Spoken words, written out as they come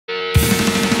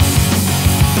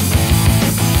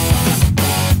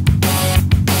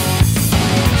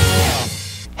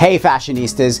Hey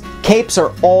fashionistas, capes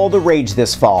are all the rage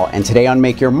this fall, and today on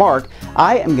Make Your Mark,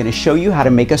 I am going to show you how to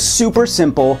make a super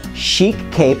simple, chic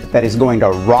cape that is going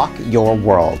to rock your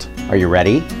world. Are you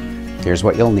ready? Here's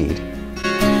what you'll need.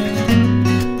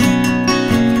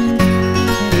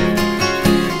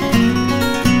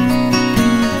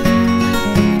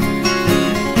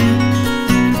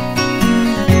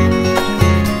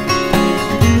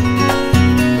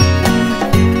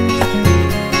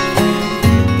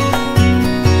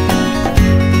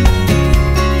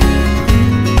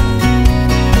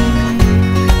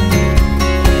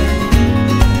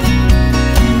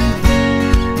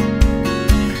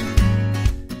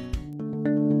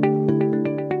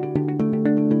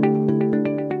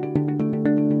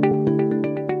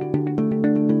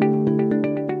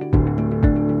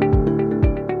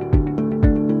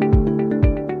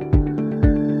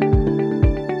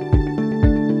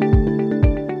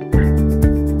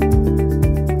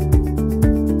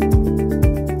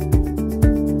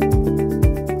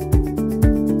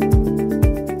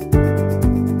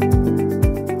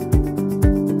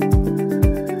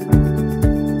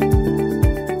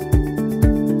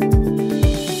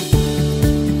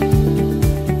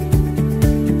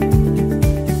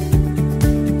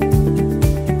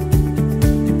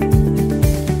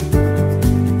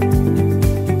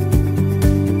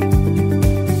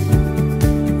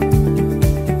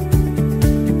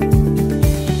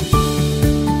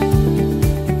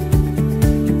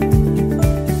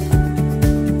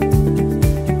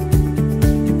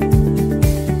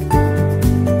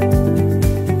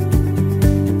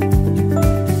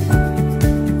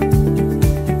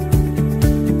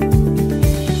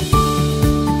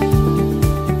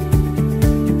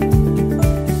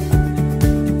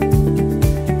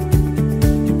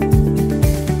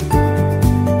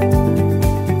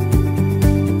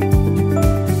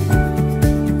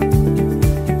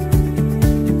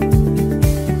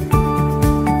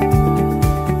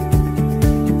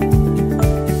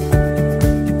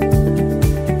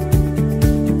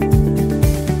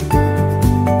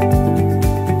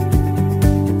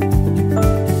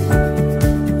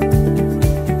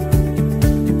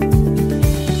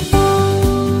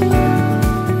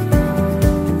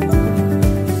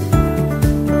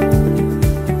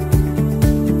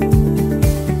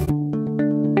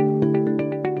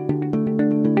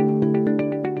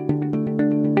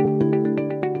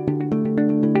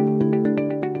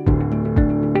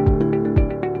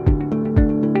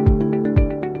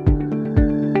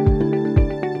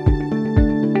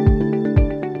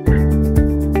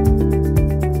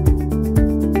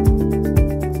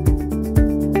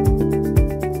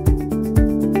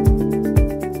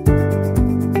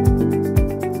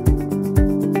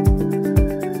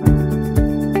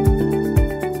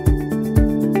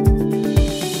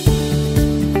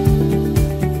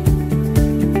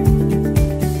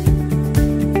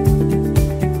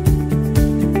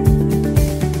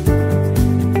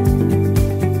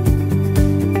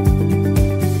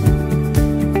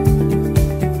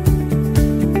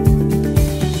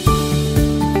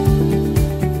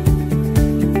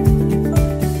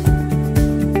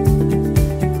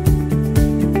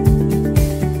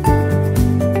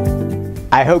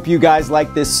 I hope you guys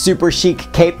like this super chic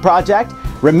cape project.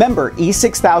 Remember,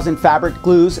 E6000 fabric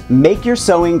glues make your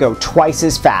sewing go twice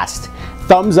as fast.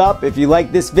 Thumbs up if you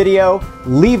like this video,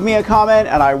 leave me a comment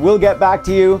and I will get back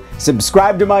to you.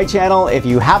 Subscribe to my channel if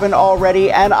you haven't already,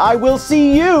 and I will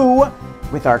see you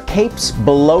with our capes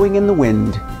blowing in the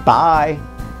wind. Bye.